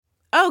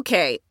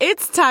Okay,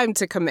 it's time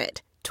to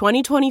commit.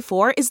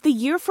 2024 is the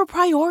year for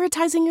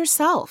prioritizing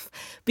yourself.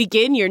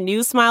 Begin your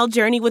new smile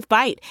journey with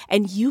Byte,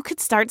 and you could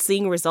start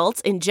seeing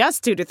results in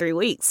just 2 to 3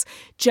 weeks.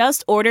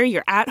 Just order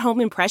your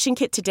at-home impression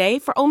kit today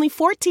for only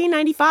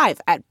 $14.95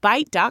 at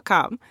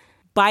Byte.com.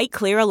 Byte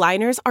Clear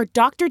aligners are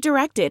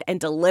doctor-directed and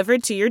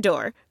delivered to your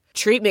door.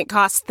 Treatment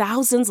costs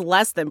thousands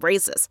less than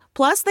braces.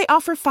 Plus, they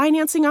offer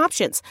financing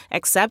options,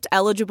 accept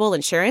eligible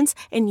insurance,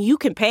 and you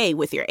can pay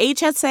with your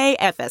HSA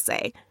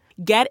FSA.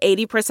 Get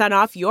 80%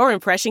 off your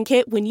impression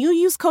kit when you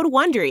use code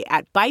WONDERY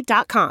at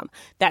Byte.com.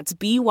 That's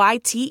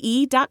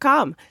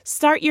BYTE.com.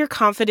 Start your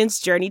confidence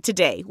journey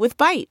today with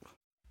Byte.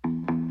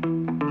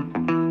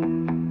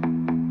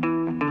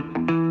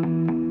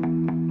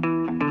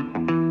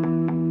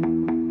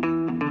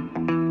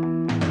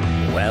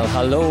 Well,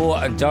 hello,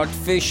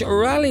 Dirtfish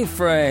Rally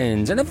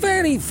friends, and a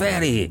very,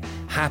 very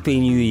happy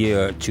new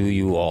year to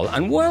you all,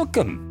 and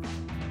welcome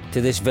to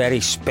this very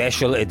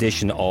special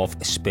edition of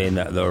Spin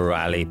the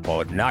Rally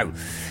Pod. Now,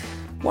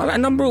 well, a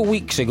number of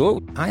weeks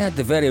ago, I had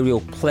the very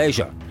real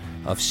pleasure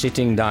of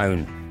sitting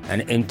down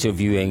and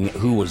interviewing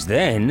who was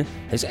then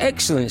His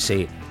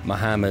Excellency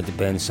Mohammed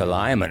bin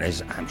Sulayem, and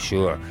as I'm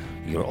sure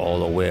you're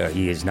all aware,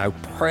 he is now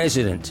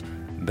President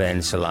bin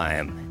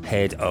Sulayem,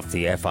 head of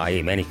the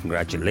FIA. Many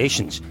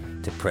congratulations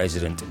to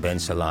President bin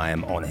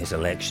Sulayem on his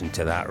election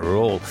to that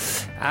role.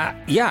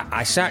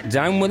 I sat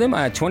down with him.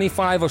 I had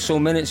 25 or so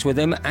minutes with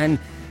him, and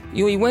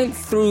he went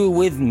through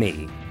with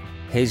me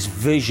his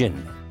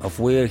vision of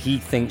where he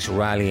thinks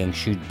rallying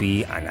should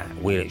be and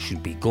where it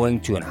should be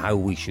going to and how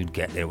we should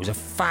get there. It was a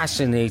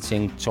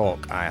fascinating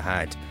talk I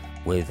had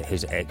with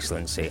His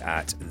Excellency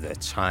at the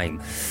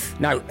time.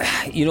 Now,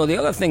 the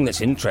other thing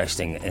that's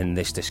interesting in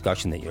this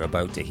discussion that you're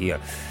about to hear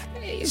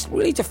is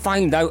really to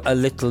find out a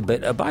little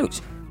bit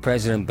about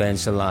President bin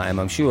Sulayem.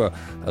 I'm sure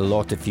a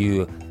lot of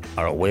you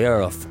are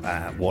aware of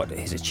what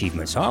his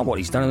achievements are, what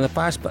he's done in the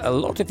past, but a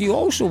lot of you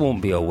also won't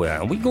be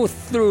aware. And we go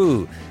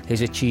through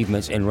his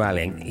achievements in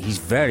rallying. He's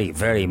very,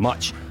 very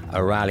much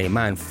a rally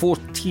man,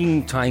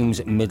 14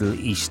 times Middle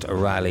East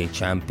rally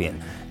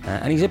champion.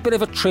 And he's a bit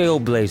of a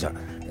trailblazer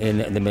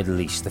in the Middle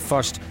East, the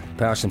first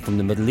person from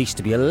the Middle East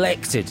to be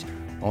elected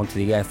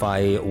onto the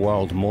FIA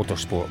World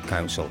Motorsport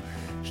Council.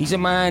 He's a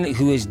man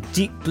who is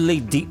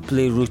deeply,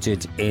 deeply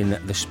rooted in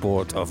the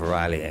sport of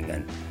rallying.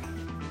 And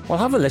well,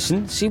 have a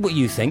listen, see what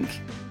you think,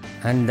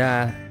 and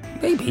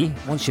maybe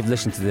once you've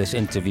listened to this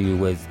interview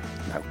with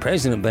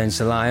President bin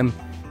Sulayem,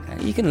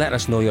 you can let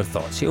us know your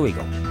thoughts. Here we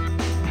go.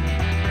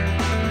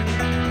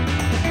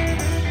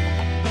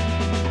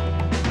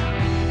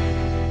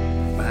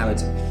 Mohammed,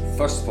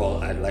 first of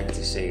all, I'd like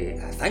to say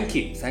thank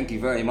you. Thank you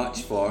very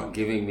much for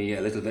giving me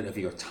a little bit of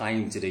your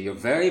time today. Your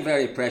very,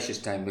 very precious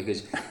time,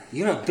 because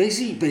you're a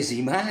busy,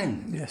 busy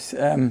man. Yes.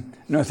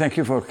 No, thank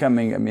you for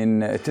coming. I mean,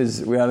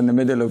 we are in the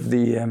middle of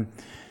the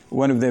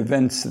one of the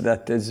events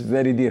that is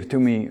very dear to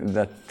me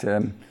that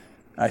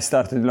I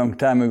started a long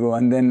time ago,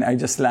 and then I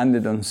just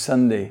landed on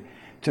Sunday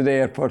to the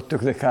airport, took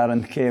the car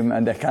and came,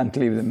 and I can't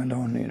leave them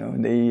alone.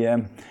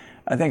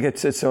 I think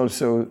it's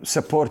also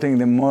supporting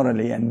them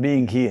morally and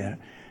being here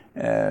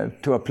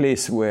to a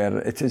place where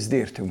it is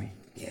dear to me.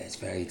 Yeah, it's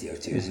very dear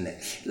to you, isn't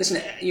it?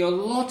 Listen, a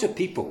lot of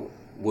people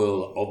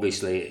will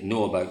obviously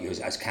know about you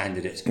as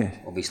candidates, yes,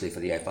 obviously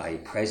for the FIA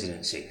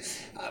presidency.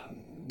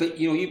 But,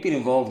 you've been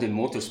involved in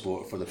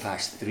motorsport for the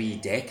past 3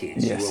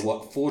 decades. Yes. You were,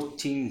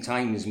 14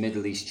 times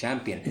Middle East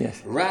champion.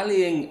 Yes.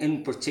 Rallying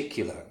in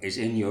particular is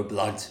in your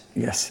blood.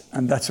 Yes,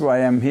 and that's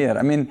why I'm here.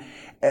 I mean,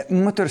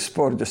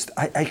 motorsport,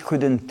 I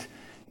couldn't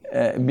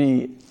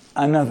be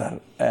another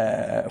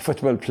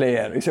football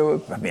player.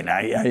 So, I mean,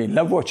 I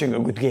love watching a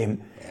good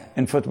game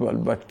in football,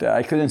 but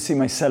I couldn't see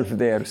myself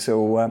there.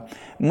 So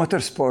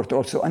motorsport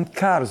also, and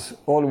cars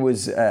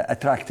always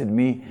attracted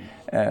me.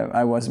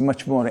 I was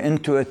much more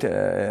into it,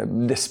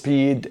 the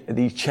speed,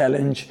 the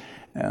challenge,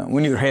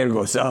 when your hair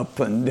goes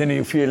up and then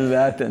you feel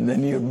that and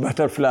then your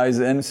butterflies.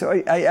 And so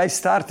I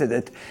started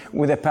it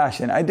with a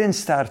passion. I didn't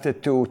start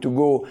it to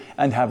go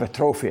and have a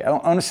trophy,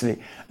 honestly.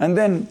 And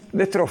then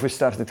the trophy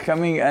started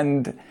coming.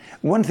 And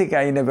one thing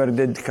I never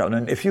did,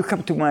 Colin, if you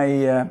come to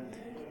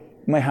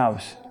my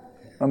house,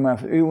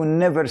 you will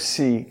never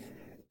see,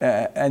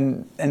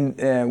 and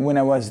when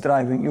I was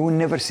driving, you will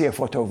never see a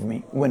photo of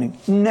me winning.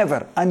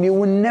 Never. And you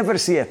will never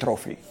see a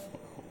trophy.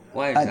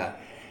 Why is that?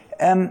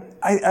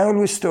 I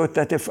always thought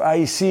that if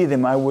I see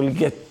them, I will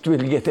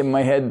get in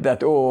my head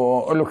that,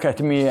 oh, look at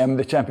me, I'm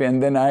the champion.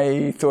 Then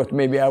I thought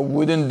maybe I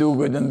wouldn't do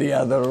good in the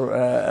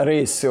other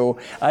race. So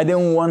I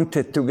didn't want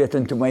it to get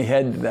into my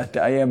head that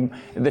I am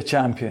the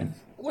champion.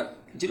 Do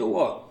you know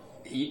what?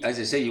 As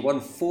I say, you won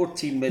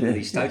 14 Middle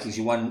East titles.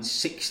 You won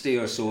 60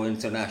 or so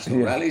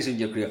international rallies in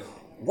your career.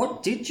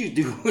 What did you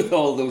do with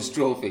all those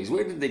trophies?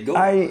 Where did they go?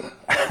 I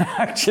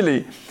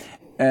actually,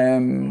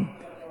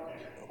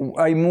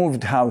 I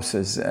moved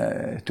houses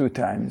 2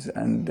 times,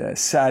 and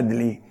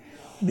sadly,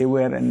 they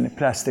were in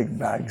plastic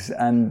bags.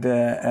 And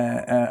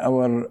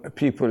our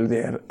people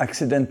there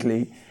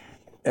accidentally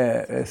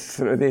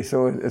they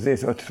thought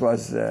it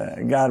was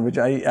garbage.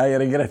 I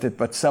regret it,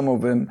 but some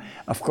of them,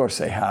 of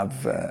course, I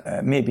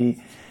have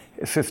maybe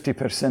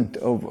 50%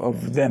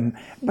 of them.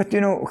 But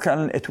you know,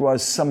 Colin, it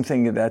was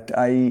something that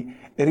I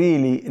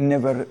really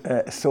never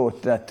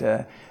thought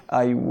that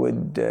I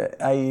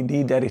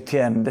need a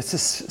return. The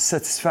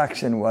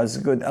satisfaction was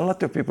good. A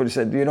lot of people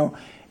said, you know,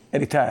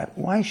 retire.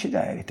 Why should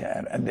I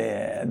retire at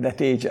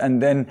that age?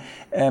 And then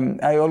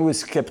I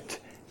always kept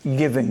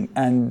giving,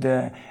 and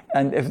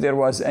if there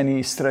was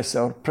any stress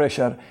or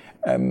pressure,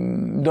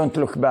 don't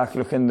look back,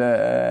 look in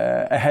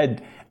the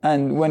ahead.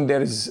 And when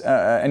there is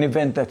an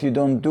event that you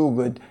don't do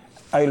good,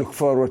 I look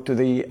forward to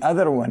the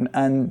other one.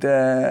 And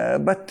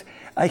but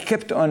I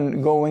kept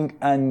on going,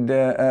 and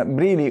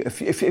really,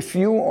 if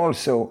you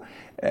also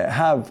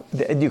have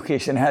the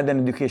education, had an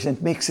education,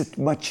 it makes it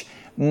much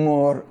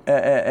more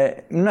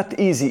not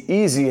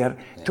easier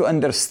to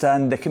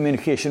understand the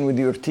communication with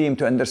your team,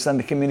 to understand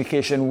the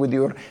communication with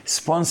your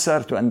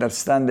sponsor, to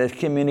understand the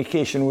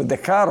communication with the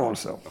car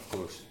also. Of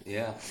course,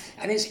 yeah.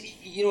 And it's,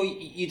 you know,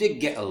 you did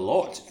get a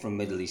lot from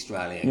Middle East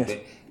Rallying, yes.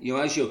 But you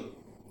know, as your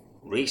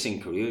racing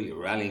career, your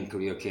rallying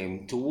career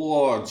came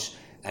towards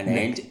an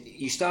end,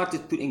 you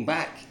started putting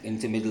back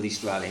into Middle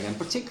East Rallying, and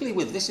particularly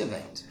with this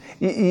event.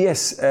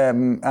 Yes,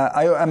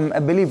 I am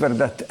a believer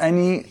that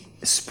any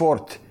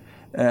sport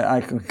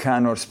icon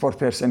can, or sport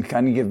person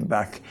can give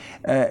back.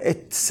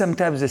 It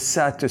sometimes is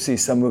sad to see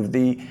some of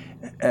the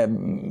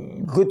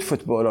good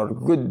football or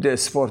good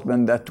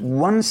sportsmen that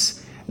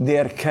once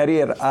their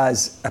career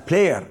as a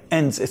player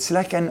ends, it's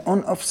like an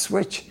on-off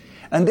switch,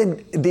 and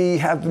then they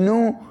have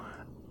no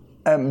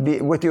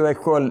what do I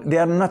call, they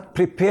are not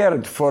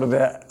prepared for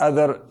the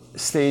other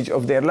stage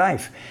of their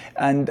life.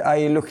 And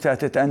I looked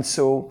at it and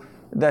saw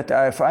that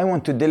if I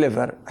want to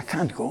deliver, I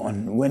can't go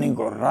on winning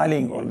or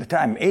rallying all the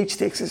time. Age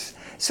takes us.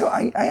 So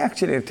I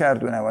actually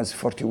retired when I was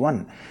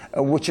 41,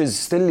 which is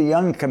still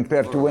young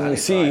compared to when you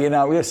see, you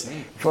know, yes,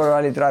 for a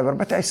rally driver.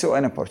 But I saw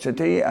an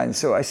opportunity, and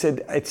so I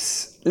said,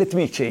 let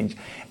me change.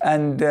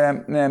 And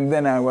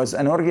then I was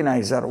an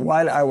organizer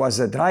while I was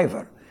a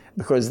driver,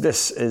 because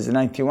this is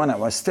 91, I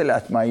was still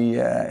at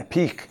my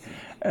peak.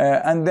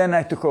 And then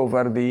I took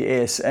over the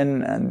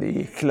ASN and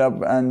the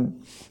club,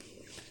 and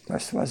the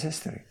rest was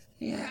history.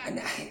 Yeah,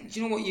 and do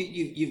you know what?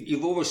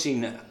 You've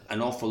overseen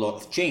an awful lot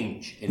of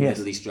change in yes.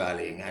 Middle East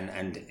Rallying,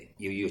 and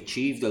you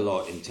achieved a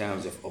lot in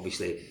terms of,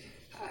 obviously,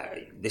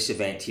 this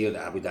event here, the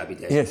Abu Dhabi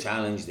Desert yes.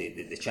 Challenge,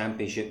 the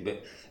championship,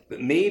 but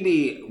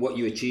maybe what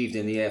you achieved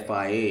in the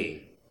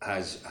FIA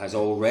has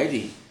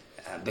already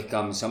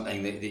become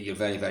something that you're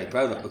very, very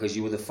proud of, because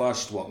you were the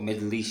first,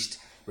 Middle East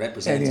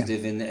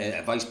representative in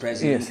vice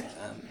president.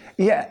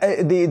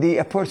 Yes. The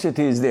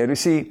opportunity is there. You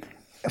see,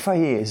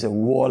 FIA is a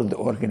world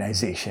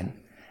organization,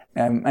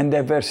 and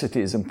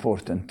diversity is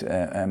important.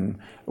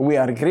 We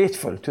are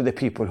grateful to the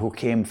people who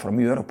came from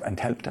Europe and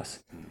helped us.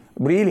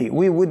 Really,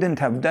 we wouldn't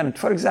have done it.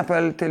 For example,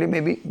 I'll tell you,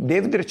 maybe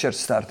David Richards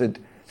started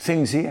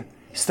things here,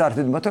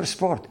 started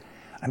motorsport.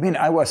 I mean,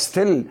 I was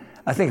still,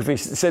 I think if he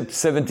said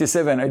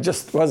 77, I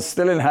just was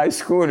still in high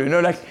school, you know,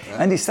 like,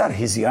 and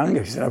he's young,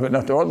 he's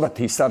not old, but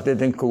he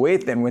started in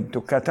Kuwait, then went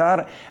to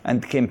Qatar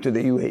and came to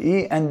the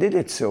UAE and did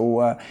it.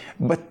 So,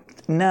 but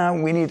now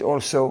we need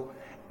also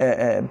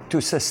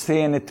to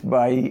sustain it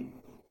by,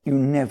 you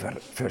never,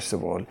 first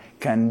of all,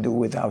 can do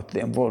without the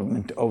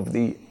involvement of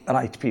the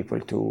right people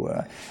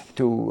to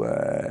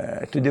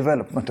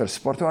develop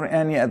motorsport or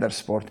any other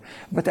sport.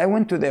 But I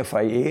went to the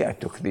FIA, I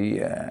took the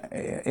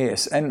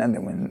ASN, and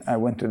then when I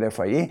went to the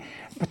FIA,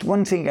 but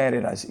one thing I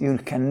realized, you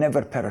can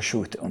never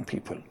parachute on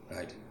people.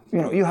 Right.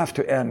 You know, you have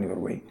to earn your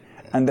way.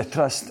 And the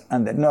trust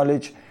and the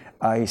knowledge,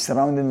 I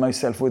surrounded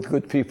myself with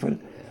good people.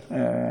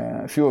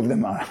 A few of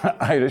them are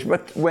Irish,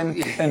 but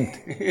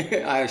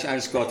Irish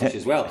and Scottish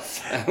as well,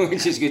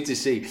 which is good to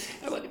see.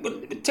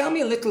 But tell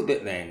me a little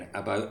bit then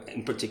about,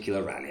 in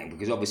particular, rallying,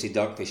 because obviously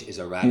Dirtfish is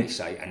a rally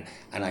site,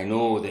 and I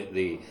know that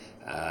the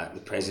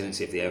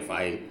presidency of the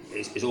FIA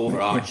is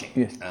overarching,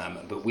 yes.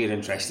 But we're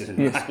interested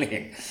in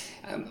rallying.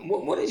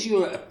 What is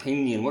your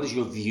opinion, what is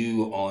your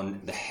view on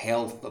the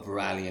health of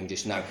rallying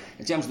just now,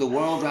 in terms of the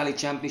World Rally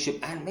Championship,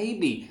 and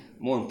maybe,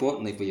 more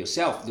importantly for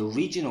yourself, the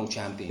regional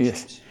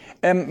championships? Yes.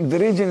 The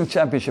regional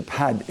championship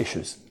had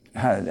issues.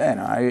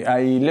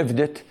 I lived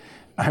it.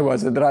 I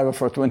was a driver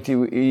for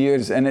 20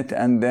 years in it,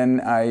 and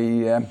then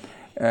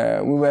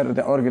we were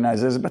the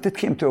organizers. But it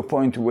came to a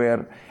point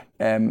where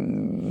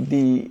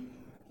the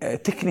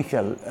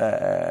technical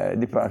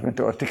department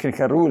or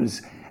technical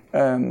rules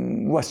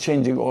was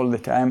changing all the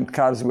time.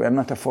 Cars were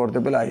not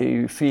affordable.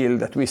 I feel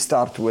that we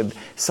start with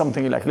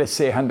something like, let's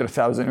say,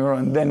 €100,000,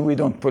 and then we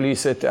don't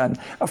police it. And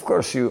of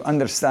course, you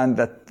understand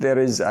that there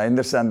is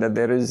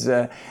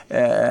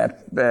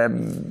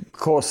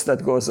cost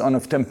that goes on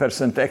of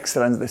 10%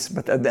 extra and this.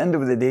 But at the end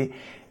of the day,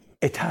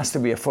 it has to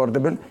be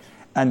affordable.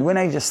 And when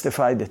I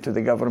justified it to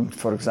the government,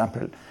 for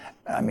example,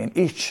 I mean,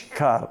 each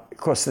car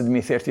costed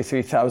me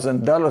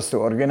 $33,000 to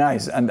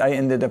organize, and I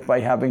ended up by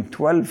having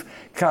 12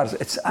 cars.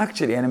 It's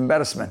actually an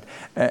embarrassment.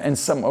 In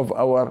some of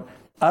our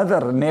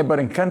other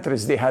neighboring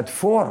countries, they had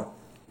 4.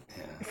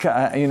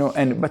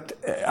 But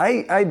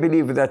I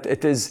believe that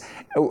it is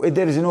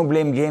there is no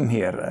blame game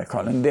here,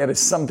 Colin. There is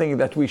something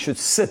that we should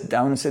sit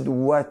down and say,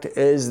 what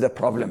is the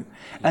problem,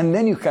 and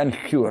then you can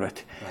cure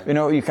it.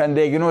 Right. You can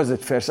diagnose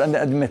it first and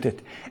admit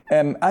it.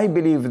 I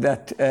believe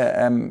that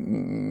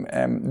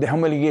the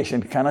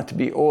humiliation cannot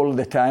be all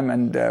the time,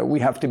 and we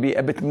have to be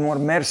a bit more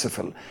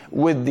merciful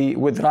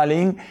with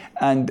rallying,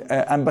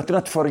 but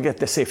not forget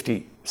the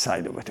safety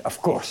side of it.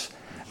 Of course,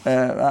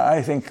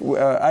 I think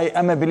I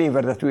am a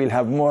believer that we'll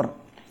have more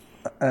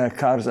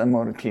cars and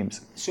more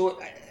teams. So,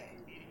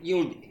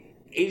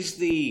 is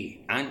the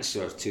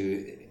answer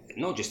to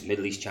not just the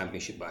Middle East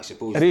Championship, but I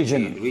suppose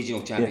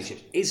regional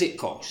championships, yes. Is it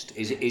cost?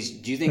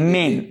 Do you think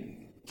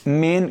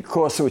main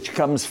cost which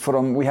comes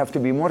from, we have to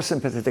be more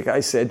sympathetic,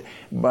 I said,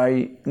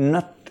 by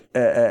not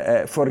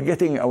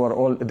forgetting our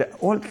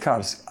old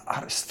cars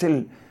are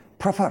still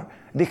proper.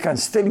 They can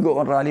still go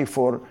on rally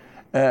for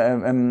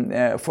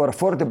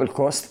affordable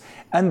cost.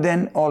 And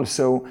then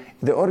also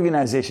the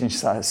organization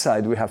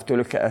side, we have to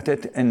look at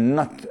it and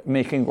not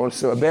making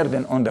also a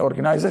burden on the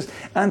organizers.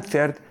 And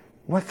third,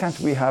 why can't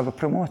we have a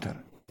promoter?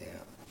 Yeah.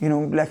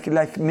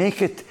 Like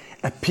make it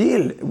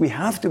appeal. We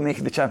have to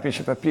make the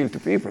championship appeal to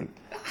people.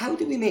 How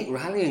do we make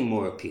rallying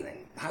more appealing?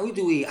 How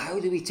do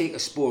we take a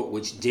sport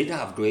which did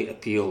have great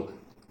appeal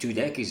 2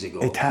 decades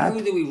ago? How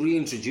do we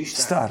reintroduce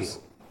that stars.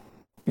 Appeal?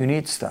 You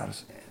need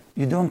stars. Yeah.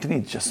 You don't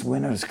need just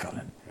winners,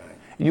 Colin.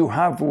 You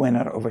have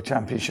winner of a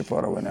championship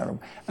or a winner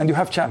and you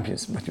have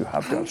champions, but you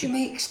have to. How do you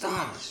make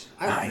stars?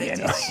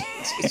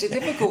 It's a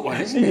difficult one,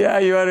 isn't it? Yeah,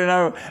 you are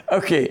now.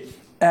 Okay.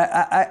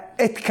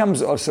 It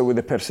comes also with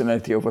the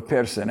personality of a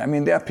person. I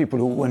mean, there are people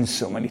who win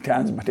so many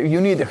times, but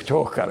you need a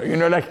talker.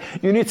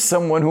 You need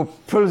someone who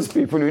pulls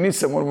people. You need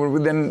someone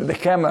within the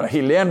camera.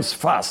 He learns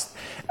fast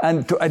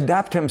and to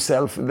adapt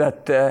himself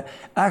that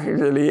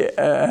actually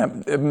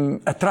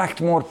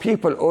attract more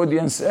people,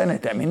 audience in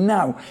it. I mean,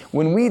 now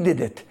when we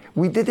did it,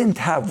 we didn't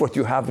have what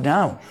you have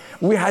now.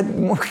 We had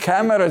more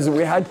cameras,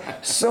 we had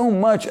so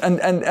much,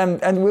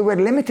 and we were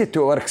limited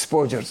to our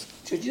exposures.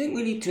 So do you think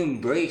we need to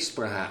embrace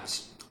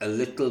perhaps a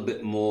little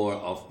bit more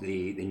of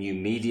the new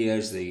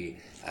medias, the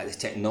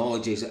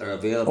technologies that are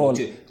available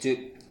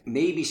to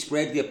maybe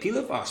spread the appeal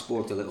of our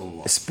sport a little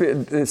more?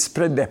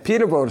 Spread the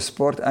appeal of our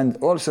sport, and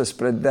also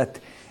spread that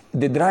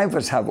the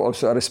drivers have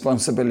also a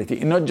responsibility,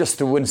 not just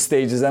to win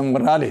stages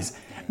and rallies,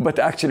 but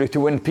actually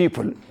to win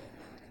people.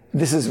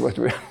 This is what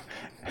we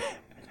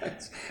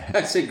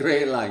That's a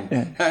great line.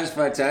 Yeah. That's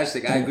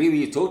fantastic. I agree with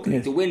you totally.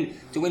 Yes.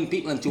 To win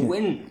people and to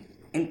win,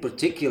 in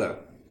particular,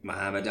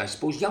 Mohammed, I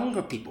suppose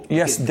younger people.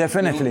 Yes, because,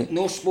 definitely.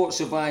 No sport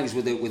survives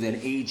with an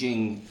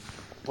aging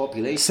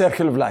population.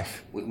 Circle of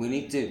life. We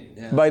need to.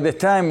 Yeah. By the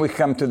time we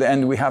come to the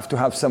end, we have to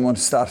have someone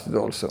started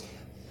also.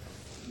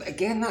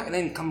 Again, that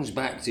then comes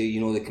back to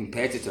the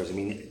competitors. I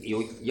mean,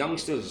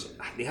 youngsters,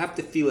 they have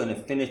to feel an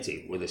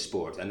affinity with the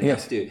sport, and they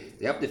have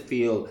to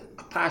feel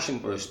a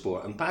passion for a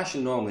sport. And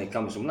passion normally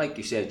comes from, like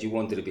you said, you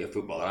wanted to be a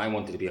footballer. I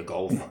wanted to be a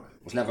golfer.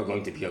 I was never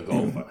going to be a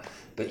golfer,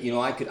 but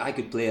I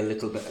could play a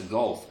little bit of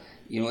golf.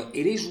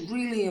 It is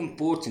really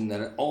important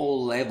that at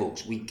all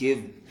levels we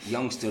give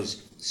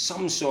youngsters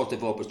some sort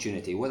of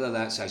opportunity, whether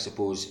that's, I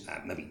suppose,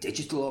 maybe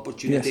digital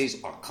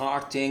opportunities, or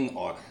karting,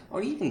 or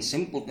even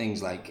simple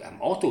things like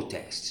auto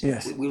tests.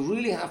 Yes. We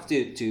really have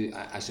to,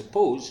 I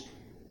suppose,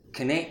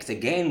 connect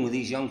again with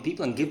these young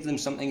people and give them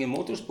something in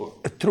motorsport.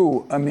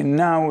 True. I mean,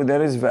 now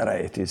there is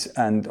varieties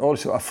and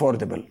also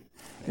affordable.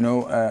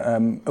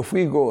 If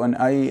we go on,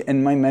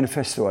 in my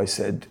manifesto I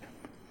said,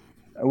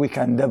 we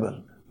can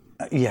double.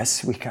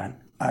 Yes, we can.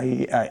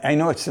 I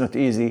know it's not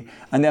easy,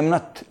 and I'm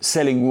not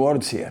selling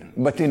words here,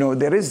 but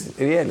there is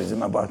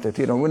realism about it.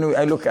 When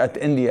I look at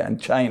India and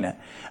China,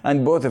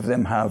 and both of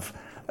them have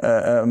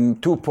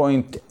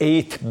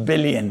 2.8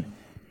 billion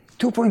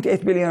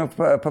of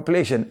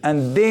population,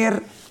 and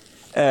their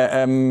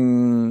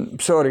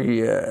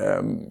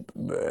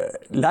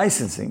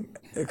licensing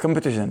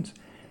competitions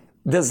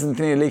doesn't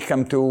really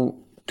come to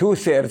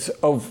 2/3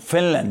 of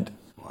Finland.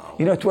 Wow.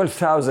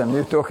 12,000.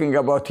 We're talking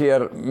about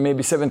here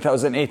maybe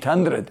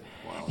 7,800.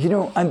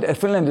 Wow. And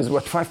Finland is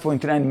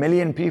 5.9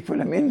 million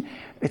people. I mean,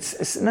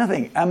 it's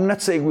nothing. I'm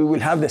not saying we will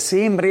have the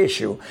same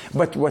ratio,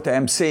 but what I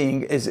am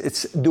saying is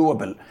it's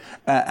doable.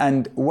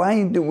 And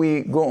why do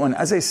we go on?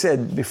 As I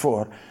said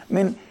before, I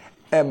mean,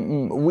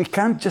 we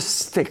can't just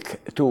stick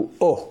to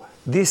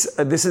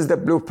this is the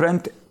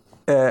blueprint,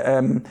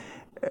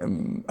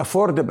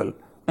 affordable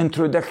an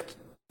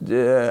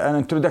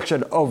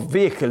introduction of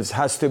vehicles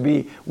has to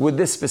be with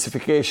this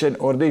specification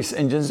or these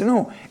engines.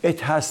 No,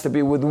 it has to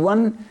be with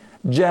one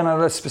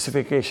general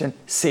specification: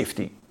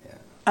 safety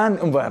and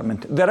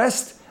environment. The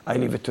rest, I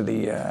leave it to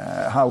the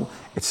how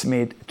it's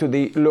made, to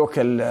the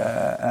local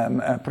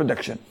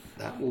production.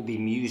 That will be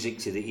music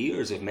to the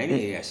ears of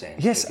many ASNs.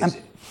 Yes, and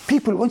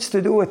people want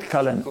to do it,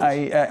 Colin.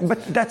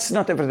 But that's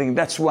not everything.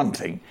 That's one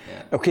thing.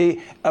 Yeah. Okay,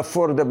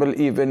 affordable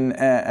even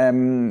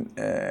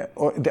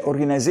the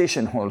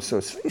organization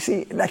also. You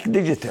see, like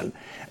digital.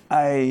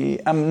 I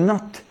am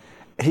not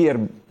here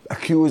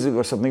accusing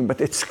or something,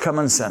 but it's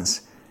common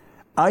sense.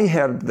 I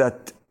heard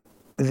that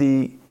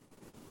the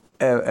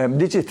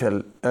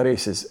digital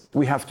races,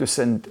 we have to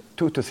send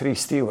 2 to 3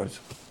 stewards.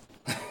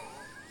 I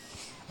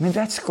mean,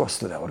 that's cost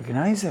to the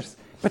organizers,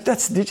 but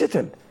that's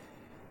digital.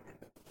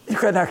 You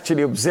can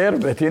actually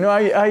observe it.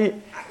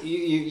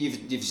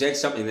 You've said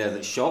something there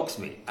that shocks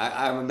me.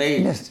 I'm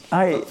amazed.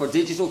 Yes, for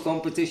digital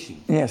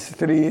competition. Yes,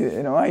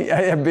 3.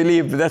 I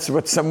believe that's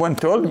what someone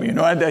told me.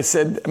 And I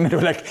said,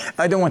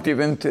 I don't want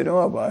even to know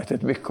about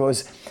it,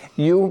 because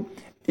you're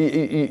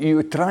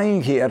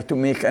trying here to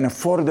make an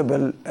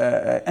affordable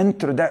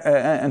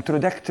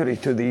introductory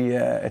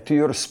to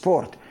your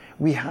sport.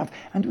 We have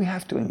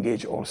to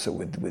engage also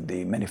with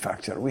the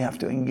manufacturer. We have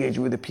to engage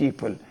with the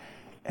people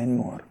and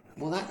more.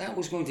 Well, that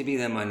was going to be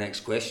then my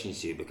next question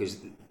to you, because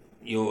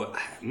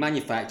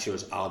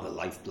manufacturers are the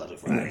lifeblood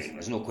of rallying. Yes.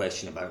 There's no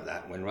question about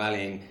that. When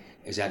rallying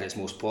is at its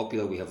most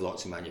popular, we have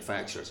lots of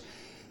manufacturers.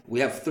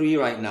 We have 3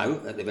 right now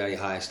at the very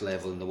highest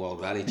level in the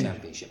World Rally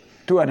Championship.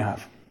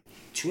 2.5.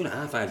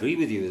 2.5, I agree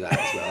with you with that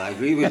as well. I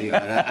agree with you.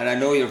 And I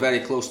know you're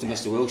very close to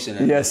Mr. Wilson.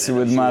 And, yes, and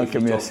with sure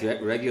Malcolm, you yes.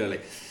 talk regularly.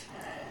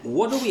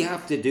 What do we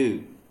have to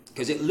do?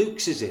 Because it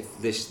looks as if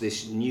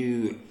this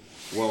new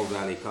World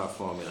Rally Car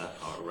Formula,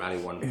 or Rally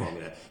 1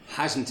 Formula,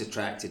 hasn't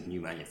attracted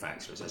new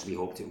manufacturers as we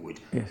hoped it would.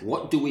 Yes.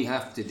 What do we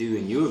have to do,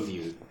 in your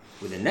view,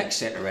 with the next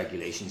set of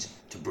regulations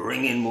to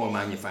bring in more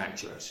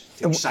manufacturers,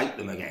 to excite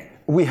them again?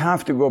 We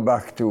have to go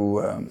back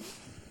to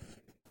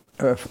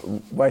a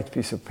white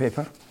piece of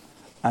paper,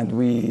 and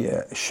we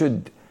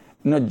should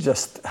not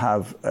just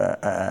have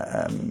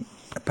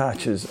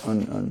patches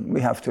on. We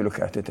have to look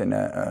at it in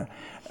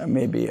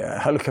maybe a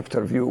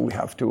helicopter view. We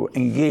have to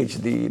engage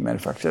the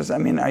manufacturers. I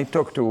mean, I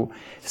talked to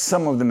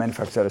some of the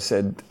manufacturers,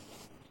 said,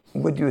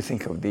 what do you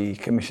think of the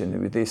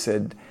commission? They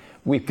said,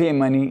 we pay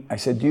money. I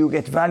said, do you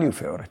get value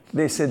for it?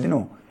 They said,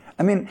 no.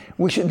 I mean,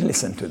 we should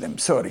listen to them.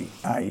 Sorry,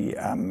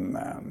 I'm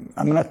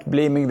not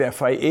blaming the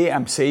FIA.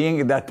 I'm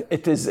saying that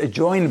it is a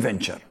joint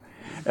venture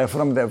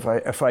from the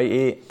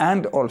FIA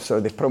and also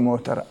the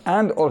promoter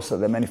and also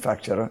the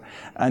manufacturer.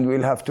 And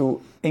we'll have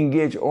to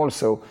engage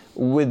also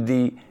with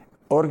the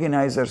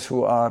organizers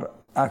who are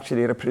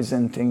actually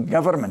representing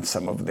government,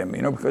 some of them,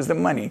 because the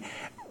money,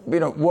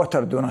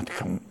 water do not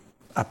come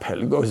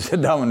uphill, goes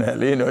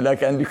downhill,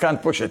 and you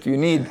can't push it. You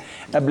need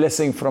a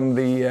blessing from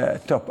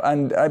the top.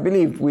 And I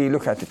believe we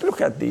look at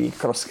the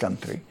cross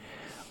country.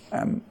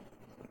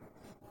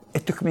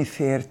 It took me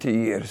 30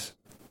 years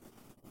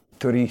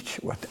to reach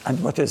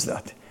what is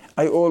that?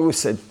 I always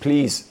said,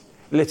 please,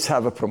 let's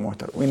have a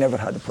promoter. We never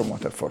had a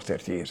promoter for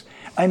 30 years.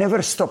 I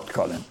never stopped,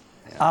 Colin,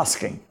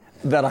 asking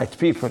the right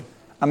people.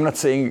 I'm not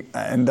saying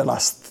in the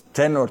last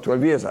 10 or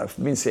 12 years, I've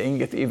been saying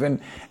it even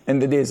in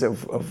the days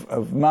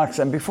of Max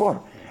and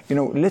before.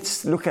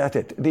 Let's look at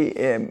it.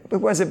 It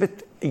was a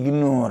bit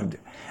ignored.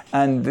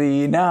 And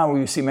now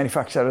you see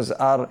manufacturers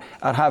are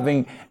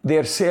having,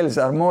 their sales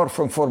are more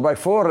from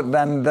 4x4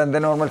 than the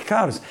normal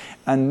cars.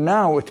 And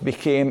now it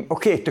became,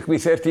 okay, it took me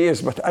 30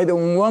 years, but I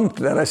don't want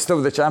the rest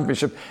of the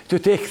championship to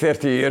take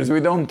 30 years.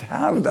 We don't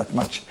have that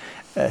much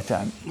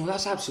time. Well,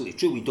 that's absolutely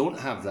true. We don't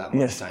have that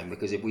much time,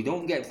 because if we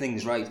don't get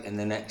things right in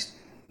the next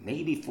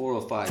maybe 4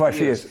 or 5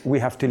 years, we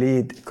have to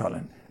lead,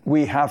 Colin.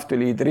 We have to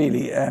lead,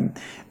 really.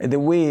 The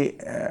way,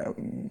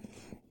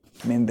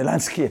 the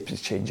landscape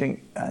is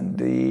changing, and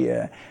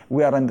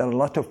we are under a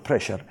lot of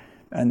pressure.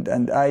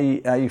 And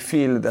I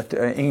feel that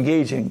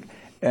engaging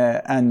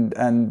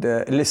and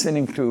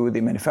listening to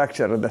the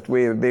manufacturer, that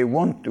way they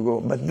want to go.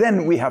 But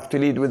then we have to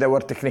lead with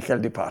our technical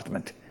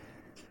department.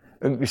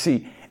 You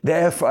see,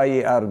 the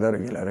FIA are the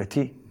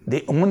regularity.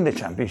 They own the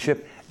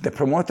championship. The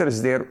promoter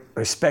is there.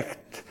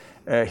 Respect.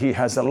 He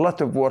has a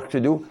lot of work to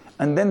do.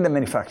 And then the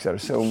manufacturer.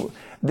 So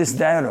this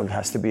dialogue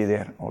has to be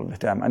there all the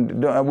time.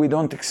 And we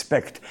don't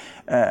expect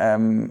a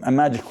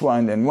magic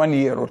wand in 1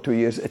 year or 2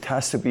 years. It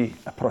has to be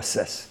a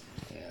process.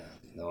 Yeah,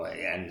 no,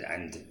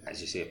 and as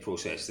you say, a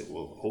process that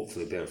will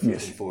hopefully bear fruit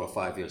in 4 or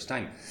 5 years'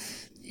 time.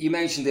 You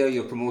mentioned there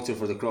your promoter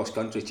for the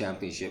cross-country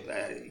championship.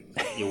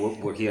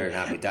 We're here in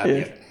Abu Dhabi.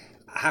 Yes.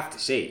 I have to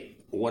say,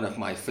 one of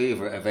my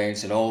favourite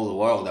events in all the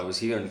world. I was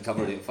here and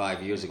covered it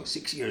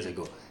 6 years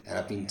ago, and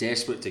I've been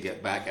desperate to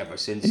get back ever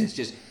since. It's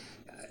just,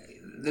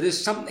 there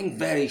is something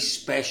very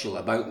special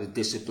about the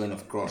discipline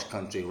of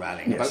cross-country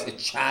rallying, about the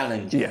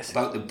challenge,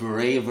 about the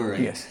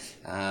bravery. Yes.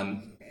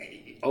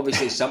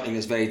 Obviously, it's something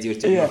that's very dear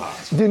to your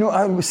heart. Do you know,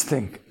 I always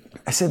think,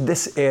 I said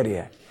this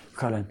area,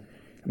 Colin,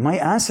 my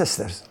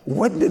ancestors,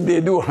 what did they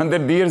do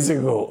 100 years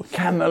ago?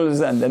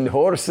 Camels and then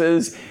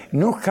horses,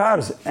 no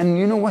cars. And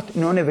you know what?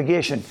 No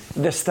navigation,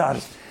 the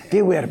stars.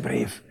 They were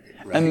brave.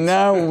 Right. And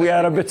now we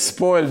are a bit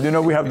spoiled.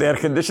 We have the air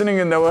conditioning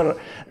in our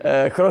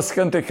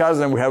cross-country cars,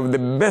 and we have the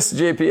best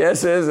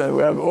GPSs, and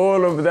we have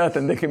all of that,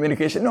 and the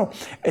communication. No,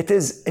 it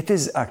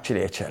is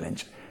actually a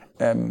challenge.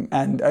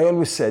 And I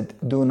always said,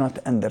 do not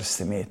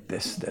underestimate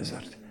this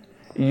desert.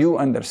 You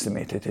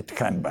underestimate it, it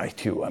can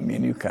bite you.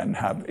 You can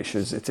have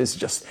issues. It is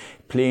just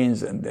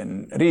planes, and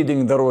then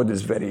reading the road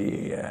is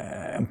very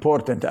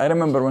important. I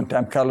remember one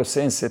time Carlos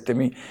Sainz said to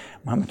me,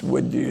 Mohammed,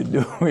 what do you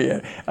do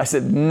here? I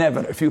said,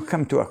 never. If you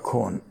come to a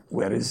cone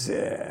where is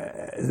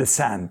the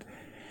sand,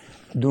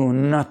 do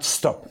not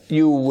stop.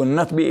 You will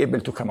not be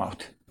able to come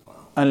out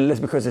unless,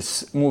 because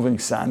it's moving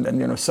sand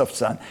and soft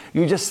sand.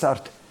 You just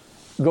start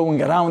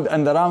going around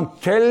and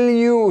around till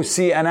you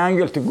see an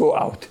angle to go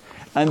out.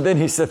 And then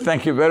he said,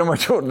 thank you very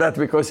much for that,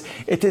 because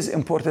it is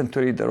important to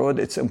read the road.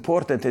 It's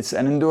important. It's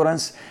an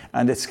endurance,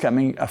 and it's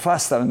coming a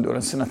faster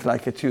endurance, not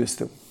like it used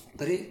to.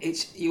 But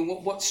it's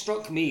what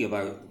struck me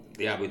about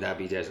the Abu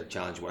Dhabi Desert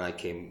Challenge when I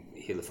came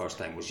here the first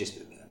time was just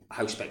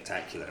how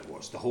spectacular it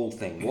was. The whole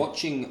thing,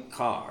 watching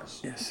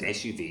cars,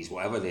 SUVs,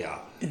 whatever they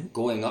are,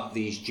 going up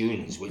these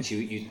dunes, which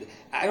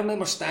I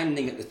remember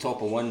standing at the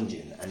top of one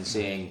dune and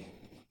saying,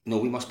 no,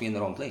 we must be in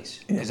the wrong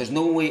place. Because there's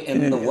no way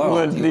in the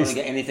world you're going to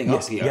get anything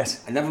up here.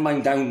 Yes. And never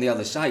mind down the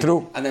other side.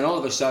 True. And then all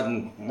of a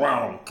sudden,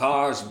 wow,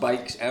 cars,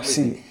 bikes,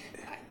 everything.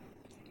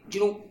 Do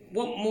you know,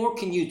 what more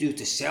can you do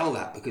to sell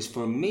that? Because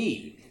for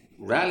me,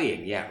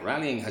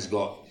 rallying has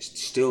got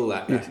still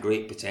that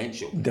great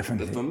potential.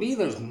 Definitely. But for me,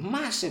 there's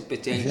massive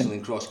potential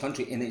in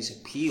cross-country in its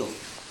appeal.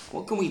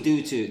 What can we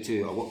do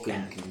or what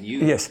can you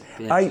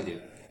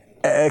do?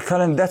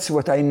 Colin, that's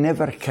what I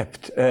never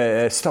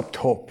stopped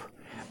hope.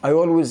 I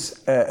always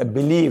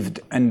believed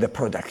in the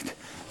product.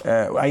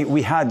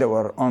 We had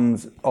our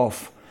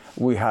on-off.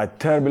 We had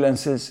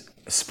turbulences,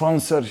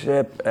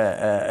 sponsorship.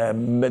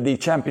 The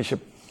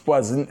championship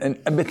was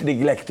a bit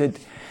neglected.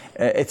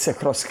 It's a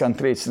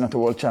cross-country. It's not a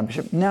world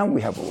championship. Now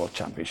we have a world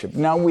championship.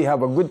 Now we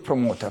have a good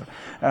promoter.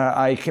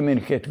 I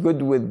communicate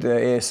good with the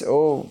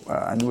ASO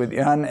and with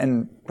Ian,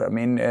 and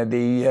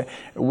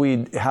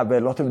we have a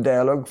lot of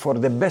dialogue for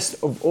the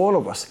best of all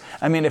of us.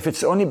 I mean, if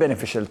it's only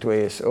beneficial to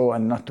ASO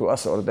and not to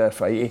us or the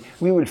FIA,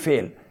 we will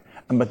fail.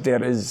 But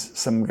there is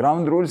some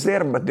ground rules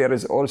there, but there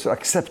is also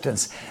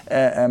acceptance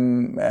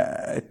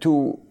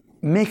to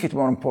make it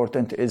more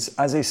important. Is,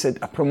 as I said,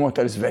 a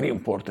promoter is very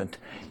important.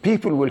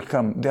 People will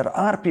come. There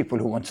are people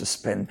who want to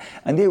spend,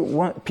 and they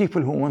want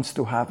people who wants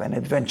to have an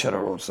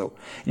adventurer also.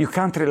 You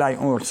can't rely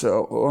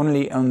also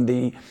only on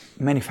the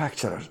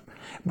manufacturer,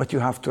 but you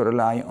have to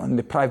rely on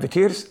the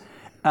privateers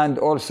and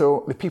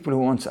also the people who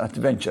want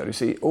adventure. You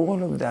see,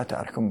 all of that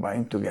are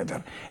combined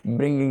together,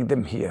 bringing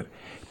them here.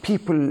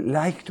 People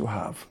like to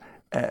have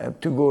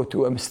to go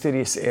to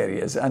mysterious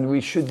areas, and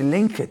we should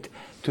link it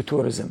to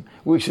tourism.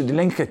 We should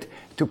link it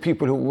to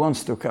people who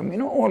wants to come.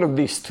 All of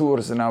these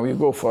tours now, you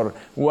go for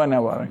 1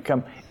 hour and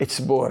come, it's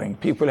boring.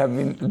 People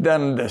have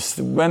done this,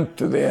 went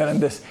to there and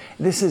this.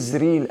 This is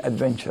real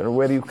adventure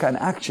where you can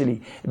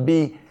actually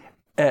be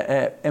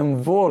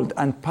involved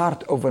and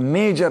part of a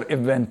major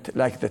event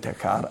like the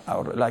Dakar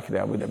or like the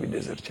Abu Dhabi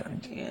Desert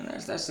Challenge. Yeah,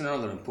 that's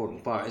another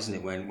important part, isn't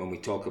it, when we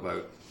talk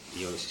about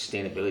the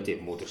sustainability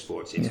of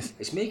motorsports.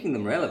 It's making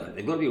them relevant.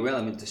 They've got to be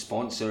relevant to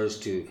sponsors,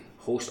 to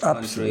host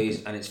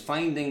countries, and it's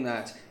finding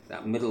that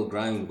middle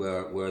ground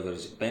where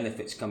there's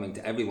benefits coming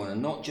to everyone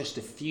and not just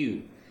a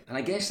few. And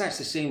I guess that's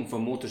the same for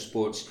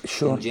motorsports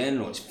in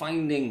general. It's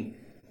finding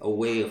a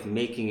way of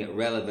making it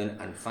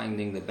relevant and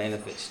finding the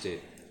benefits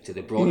to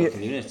the broader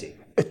community.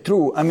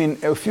 True. I mean,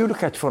 if you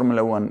look at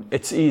Formula One,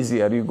 it's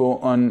easier. You go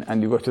on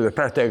and you go to the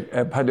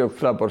paddock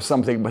club or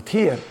something. But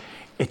here,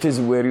 it is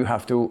where you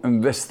have to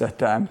invest that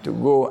time to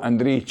go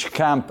and reach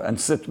camp and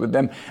sit with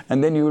them.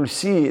 And then you will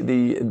see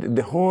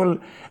the whole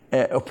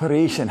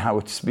operation, how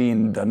it's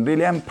been done.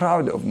 Really, I'm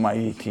proud of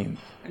my team.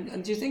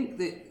 And do you think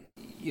that,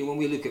 when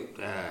we look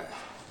at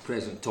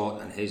President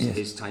Todt and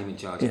his time in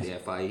charge of the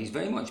FIA, he's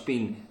very much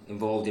been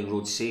involved in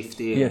road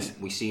safety. And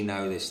we see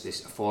now this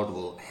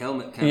affordable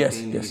helmet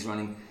campaign that he's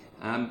running.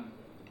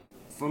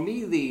 For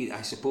me,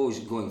 I suppose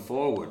going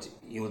forward,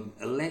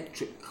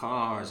 electric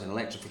cars and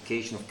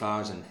electrification of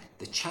cars and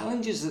the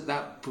challenges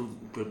that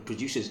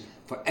produces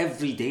for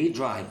everyday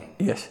driving.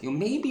 Yes.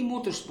 Maybe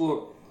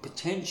motorsport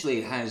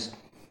potentially has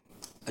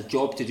a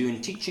job to do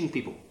in teaching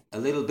people a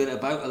little bit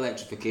about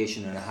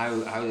electrification and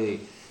how they,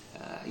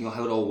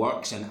 how it all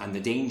works and the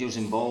dangers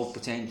involved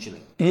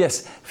potentially.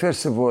 Yes.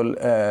 First of all,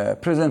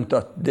 President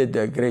Todt did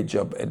a great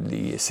job at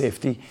the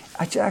safety.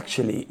 It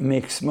actually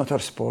makes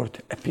motorsport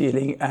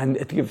appealing, and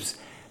it gives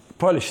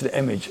polish the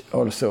image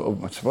also of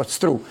motorsport's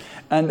true.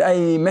 And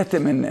I met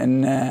him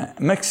in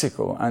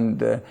Mexico,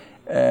 and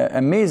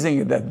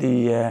amazing that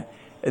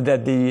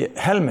the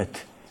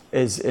helmet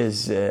is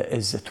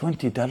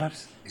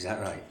 $20. Is that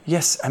right?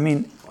 Yes, I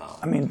mean,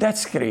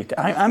 that's great.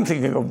 I'm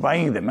thinking of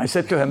buying them. I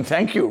said to him,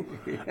 thank you,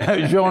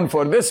 John,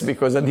 for this,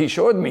 and he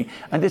showed me,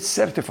 and it's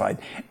certified.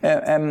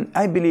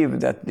 I believe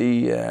that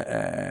the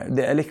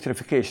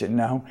electrification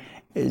now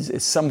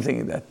is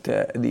something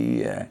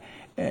that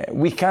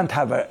we can't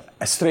have a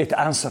straight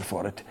answer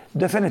for it.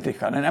 Definitely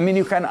can. And I mean,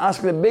 you can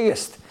ask the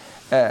biggest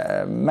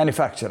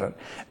manufacturer.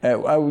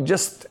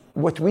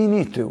 What we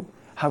need to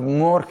have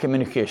more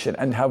communication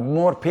and have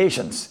more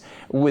patience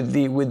with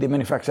the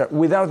manufacturer.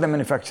 Without the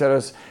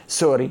manufacturers,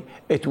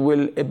 it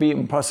will be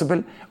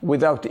impossible.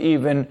 Without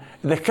even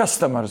the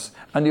customers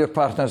and your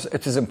partners,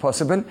 it is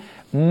impossible.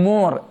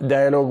 More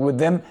dialogue with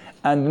them,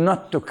 and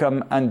not to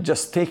come and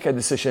just take a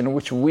decision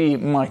which we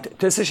might.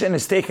 Decision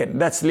is taken,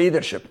 that's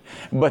leadership.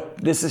 But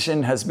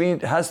decision has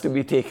to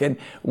be taken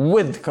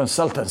with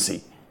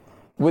consultancy.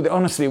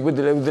 honestly, with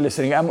the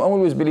listening, I'm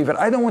always a believer.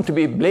 I don't want to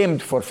be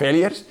blamed for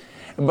failures,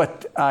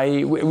 but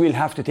we'll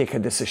have to take a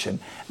decision.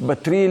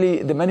 But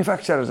really, the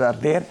manufacturers are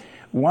there.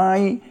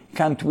 Why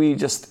can't we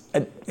just,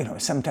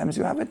 sometimes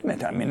you have to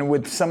admit, I mean,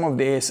 with some of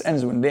the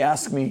ASNs, when they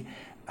ask me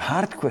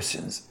hard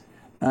questions,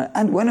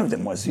 and one of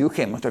them was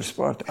UK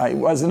Motorsport, I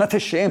was not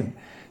ashamed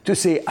to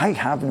say, I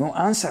have no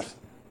answers.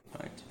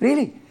 Right.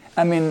 Really.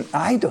 I mean,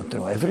 I don't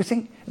know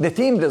everything. The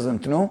team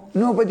doesn't know.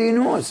 Nobody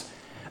knows.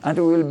 And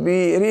it will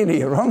be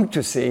really wrong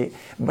to say,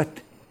 but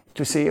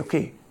to say,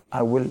 okay,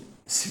 I will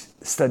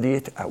study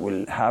it. I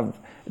will have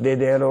the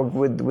dialogue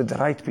with the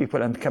right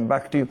people and come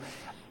back to you.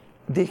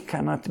 They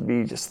cannot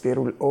be just, there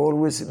will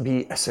always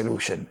be a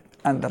solution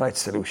and the right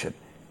solution.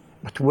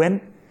 But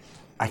when?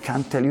 I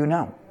can't tell you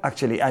now.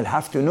 Actually, I'll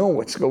have to know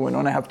what's going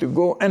on. I have to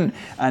go in.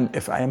 And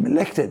if I am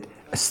elected,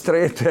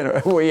 straight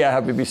away, I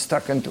have to be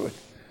stuck into it.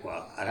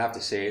 Well, I'd have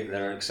to say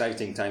there are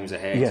exciting times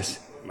ahead. Yes.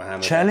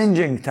 Mohammed.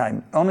 Challenging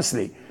time,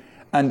 honestly.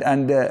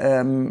 And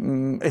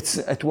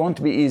it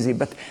won't be easy.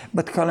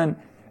 But Colin,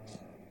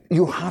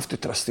 you have to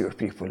trust your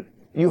people.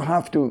 You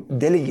have to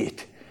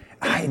delegate.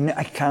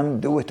 I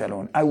can't do it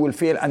alone. I will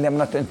fail, and I'm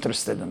not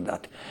interested in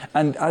that.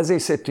 And as I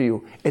said to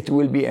you, it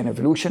will be an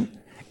evolution.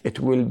 It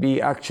will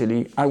be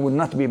actually, I will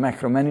not be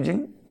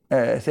micromanaging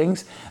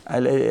things.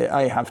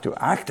 I have to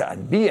act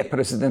and be a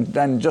president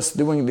than just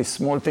doing these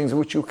small things,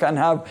 which you can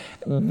have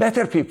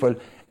better people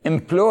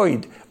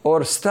employed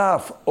or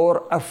staff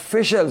or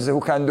officials who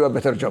can do a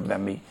better job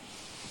than me.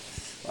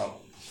 Well,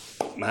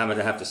 Mohammed,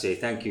 I have to say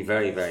thank you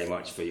very, very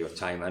much for your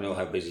time. I know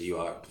how busy you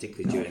are,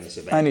 particularly during this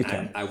event.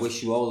 Anytime. And I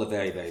wish you all the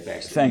very, very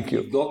best. Thank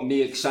you. You've got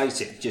me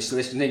excited just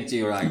listening to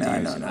your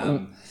ideas.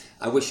 No.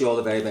 I wish you all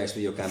the very best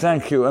with your campaign.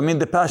 Thank you. I mean,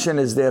 the passion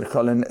is there,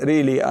 Colin.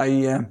 Really,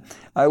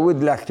 I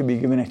would like to be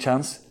given a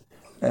chance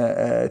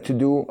to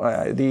do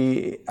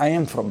I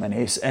am from an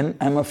ASN.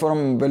 I'm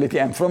from Mobility.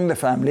 I'm from the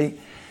family.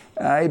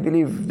 I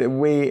believe the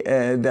way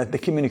that the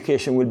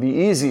communication will be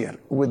easier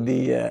with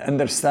the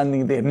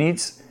understanding their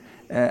needs.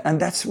 And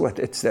that's what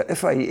it's the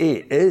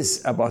FIA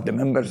is about, the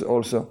members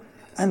also,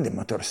 and the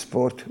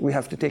motorsport. We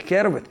have to take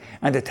care of it,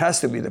 and it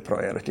has to be the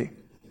priority.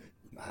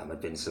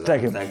 Mohammed bin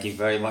Sulayem, thank you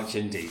very much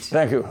indeed.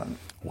 Thank you.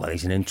 Well,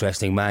 he's an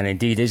interesting man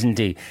indeed, isn't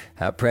he,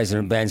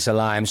 President bin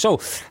Sulayem? So,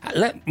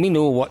 let me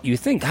know what you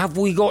think. Have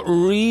we got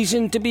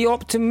reason to be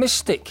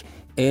optimistic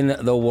in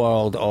the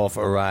world of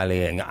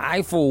rallying?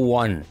 I, for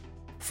one,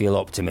 feel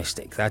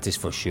optimistic, that is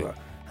for sure.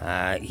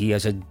 He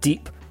has a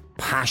deep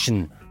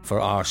passion for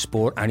our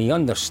sport, and he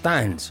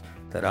understands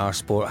that our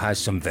sport has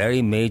some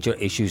very major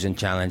issues and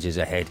challenges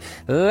ahead.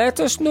 Let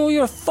us know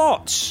your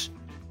thoughts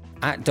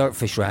at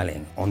Dirtfish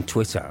Rallying on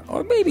Twitter,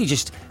 or maybe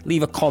just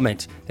leave a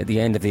comment at the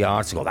end of the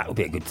article. That would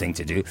be a good thing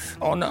to do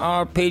on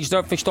our page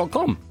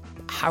dirtfish.com.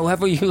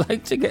 However you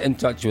like to get in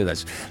touch with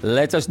us,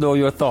 let us know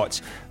your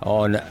thoughts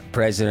on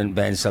President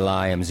bin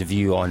Sulayem's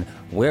view on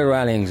where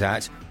rallying's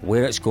at,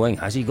 where it's going.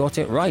 Has he got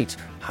it right?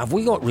 Have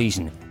we got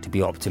reason to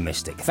be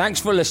optimistic? Thanks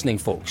for listening,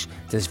 folks,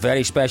 to this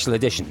very special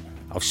edition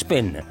of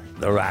Spin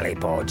the Rally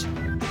Pod.